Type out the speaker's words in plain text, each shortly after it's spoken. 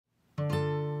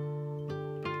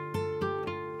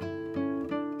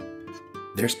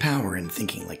There's power in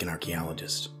thinking like an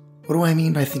archaeologist. What do I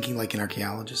mean by thinking like an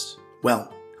archaeologist?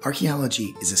 Well,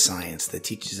 archaeology is a science that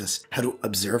teaches us how to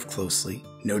observe closely,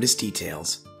 notice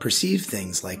details, perceive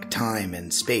things like time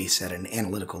and space at an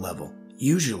analytical level.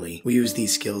 Usually, we use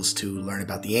these skills to learn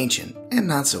about the ancient and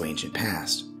not so ancient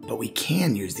past. But we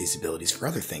can use these abilities for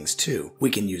other things too. We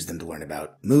can use them to learn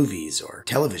about movies or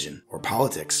television or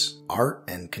politics, art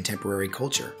and contemporary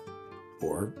culture.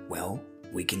 Or, well,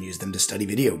 we can use them to study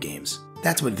video games.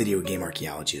 That's what video game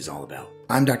archaeology is all about.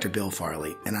 I'm Dr. Bill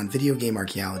Farley, and on video game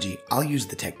archaeology, I'll use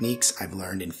the techniques I've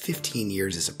learned in 15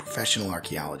 years as a professional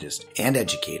archaeologist and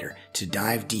educator to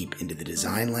dive deep into the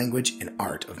design language and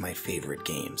art of my favorite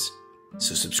games.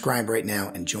 So subscribe right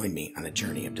now and join me on a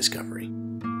journey of discovery.